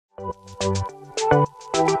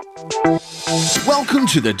Welcome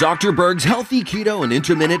to the Dr. Berg's Healthy Keto and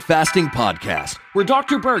Intermittent Fasting Podcast, where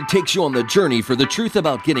Dr. Berg takes you on the journey for the truth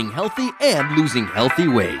about getting healthy and losing healthy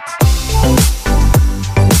weight.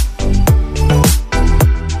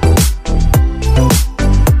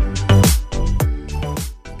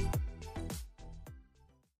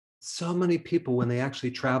 So many people, when they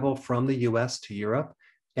actually travel from the US to Europe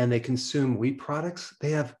and they consume wheat products,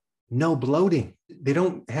 they have no bloating. They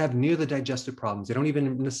don't have near the digestive problems. They don't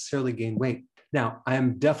even necessarily gain weight. Now, I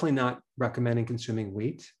am definitely not recommending consuming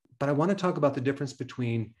wheat, but I want to talk about the difference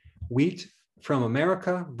between wheat from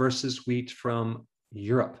America versus wheat from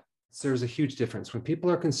Europe. So there's a huge difference. When people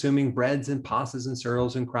are consuming breads and pastas and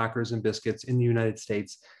cereals and crackers and biscuits in the United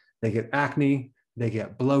States, they get acne, they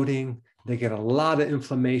get bloating, they get a lot of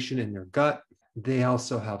inflammation in their gut. They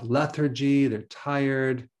also have lethargy, they're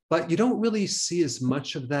tired, but you don't really see as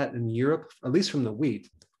much of that in Europe, at least from the wheat.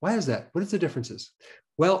 Why is that? What is the differences?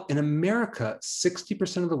 Well, in America,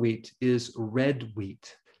 60% of the wheat is red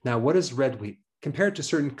wheat. Now, what is red wheat? Compared to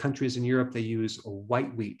certain countries in Europe, they use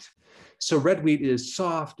white wheat. So red wheat is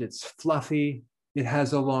soft, it's fluffy, it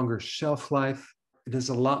has a longer shelf life, it has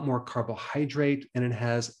a lot more carbohydrate, and it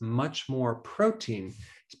has much more protein,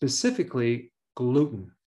 specifically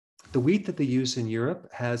gluten. The wheat that they use in Europe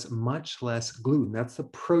has much less gluten. That's the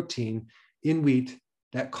protein in wheat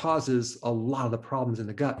that causes a lot of the problems in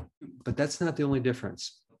the gut. But that's not the only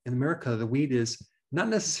difference. In America, the wheat is not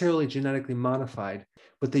necessarily genetically modified,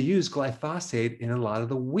 but they use glyphosate in a lot of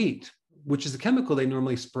the wheat, which is the chemical they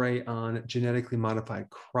normally spray on genetically modified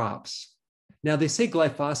crops. Now, they say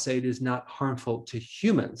glyphosate is not harmful to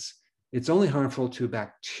humans. It's only harmful to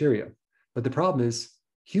bacteria. But the problem is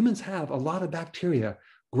humans have a lot of bacteria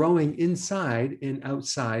growing inside and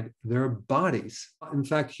outside their bodies. In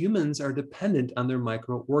fact, humans are dependent on their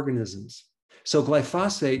microorganisms. So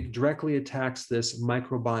glyphosate directly attacks this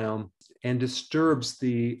microbiome and disturbs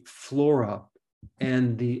the flora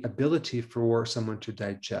and the ability for someone to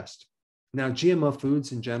digest. Now, GMO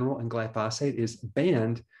foods in general and glyphosate is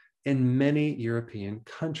banned in many European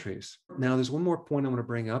countries. Now, there's one more point I want to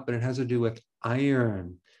bring up, and it has to do with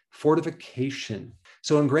iron, fortification.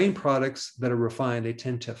 So in grain products that are refined, they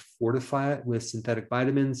tend to fortify it with synthetic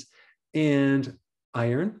vitamins and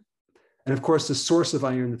iron. And of course, the source of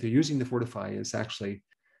iron that they're using to fortify is actually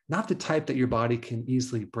not the type that your body can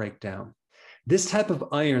easily break down. This type of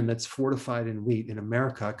iron that's fortified in wheat in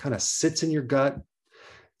America kind of sits in your gut.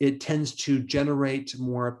 It tends to generate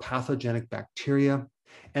more pathogenic bacteria.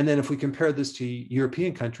 And then if we compare this to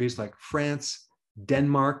European countries like France,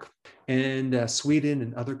 Denmark, and Sweden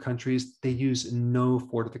and other countries, they use no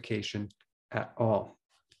fortification at all.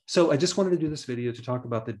 So I just wanted to do this video to talk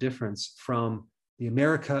about the difference from the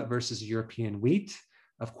America versus European wheat.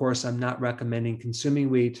 Of course, I'm not recommending consuming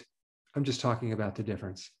wheat. I'm just talking about the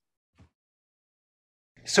difference.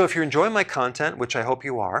 So if you're enjoying my content, which I hope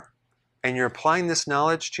you are, and you're applying this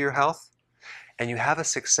knowledge to your health, and you have a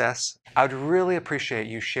success, I would really appreciate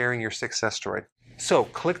you sharing your success story. So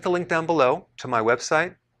click the link down below to my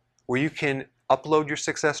website where you can upload your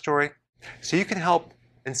success story so you can help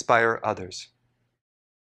inspire others.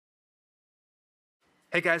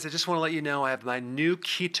 Hey guys, I just want to let you know I have my new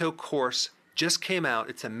keto course just came out.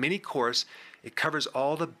 It's a mini course. It covers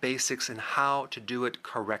all the basics and how to do it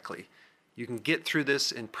correctly. You can get through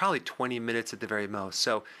this in probably 20 minutes at the very most.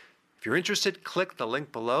 So if you're interested, click the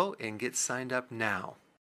link below and get signed up now.